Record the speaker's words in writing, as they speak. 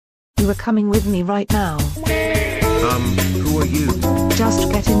You are coming with me right now. Who are you?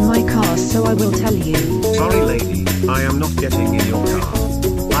 Just get in my car so I will tell you. Sorry lady, I am not getting in your car.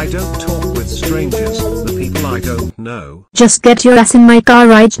 I don't talk with strangers, the people I don't know. Just get your ass in my car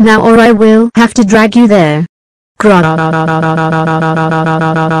right now or I will have to drag you there.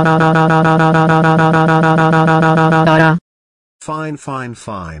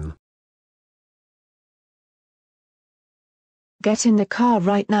 Fine. Get in the car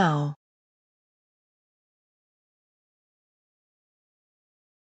right now.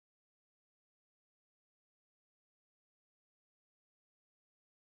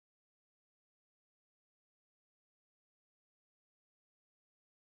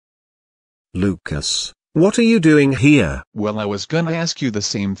 Lucas, what are you doing here? Well, I was gonna ask you the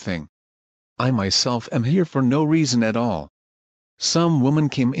same thing. I myself am here for no reason at all. Some woman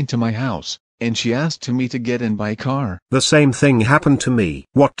came into my house, and she asked me to get in by car. The same thing happened to me.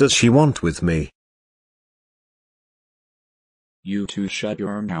 What does she want with me? You two shut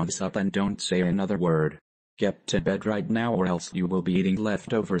your mouths up and don't say another word. Get to bed right now or else you will be eating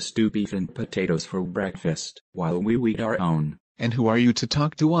leftover stew beef and potatoes for breakfast, while we eat our own. And who are you to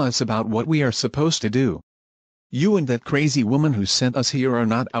talk to us about what we are supposed to do? You and that crazy woman who sent us here are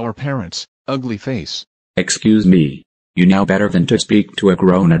not our parents, ugly face. Excuse me. You know better than to speak to a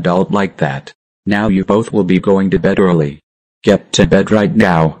grown adult like that. Now you both will be going to bed early. Get to bed right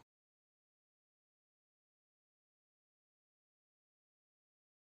now.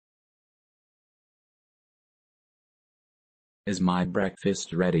 Is my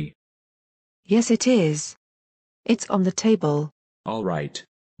breakfast ready? Yes, it is. It's on the table. All right.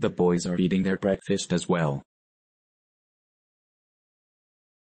 The boys are eating their breakfast as well.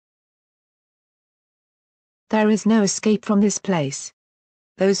 There is no escape from this place.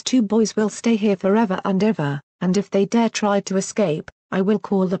 Those two boys will stay here forever and ever, and if they dare try to escape, I will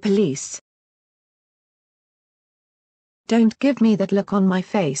call the police. Don't give me that look on my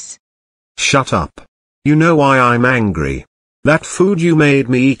face. Shut up. You know why I'm angry. That food you made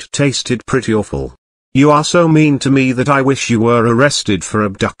me eat tasted pretty awful. You are so mean to me that I wish you were arrested for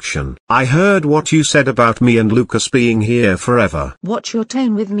abduction. I heard what you said about me and Lucas being here forever. Watch your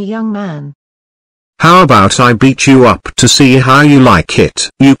tone with me, young man. How about I beat you up to see how you like it?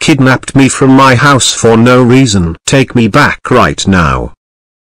 You kidnapped me from my house for no reason. Take me back right now.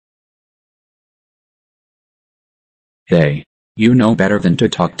 Hey, you know better than to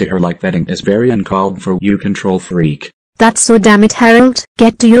talk to her like that and is very uncalled for, you control freak. That's so, damn it, Harold.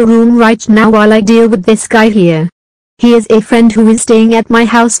 Get to your room right now while I deal with this guy here. He is a friend who is staying at my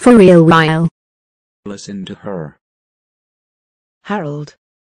house for a real while. Listen to her. Harold.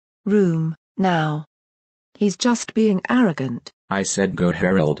 Room, now. He's just being arrogant. I said go,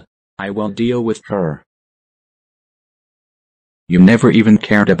 Harold. I will deal with her. You never even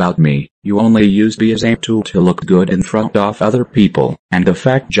cared about me. You only used me as a tool to look good in front of other people. And the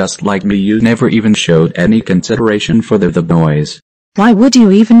fact, just like me, you never even showed any consideration for the boys. Why would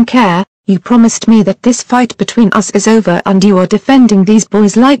you even care? You promised me that this fight between us is over and you are defending these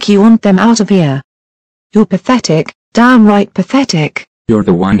boys like you want them out of here. You're pathetic, downright pathetic. You're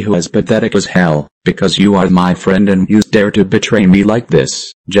the one who is pathetic as hell, because you are my friend and you dare to betray me like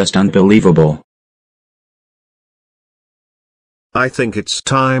this. Just unbelievable. I think it's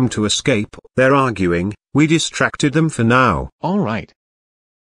time to escape. They're arguing. We distracted them for now. All right.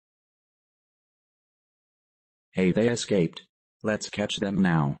 Hey, they escaped. Let's catch them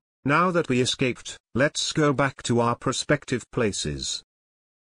now. Now that we escaped, let's go back to our prospective places.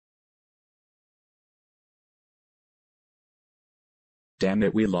 Damn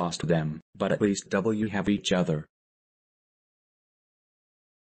it, we lost them, but at least W have each other.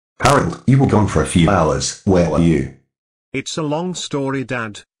 Harold, you were gone for a few hours. Where were you? It's a long story,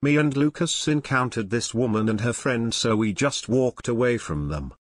 Dad. Me and Lucas encountered this woman and her friend, so we just walked away from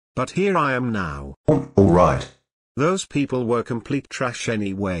them. But here I am now. Alright. Those people were complete trash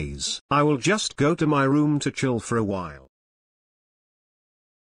anyways. I will just go to my room to chill for a while.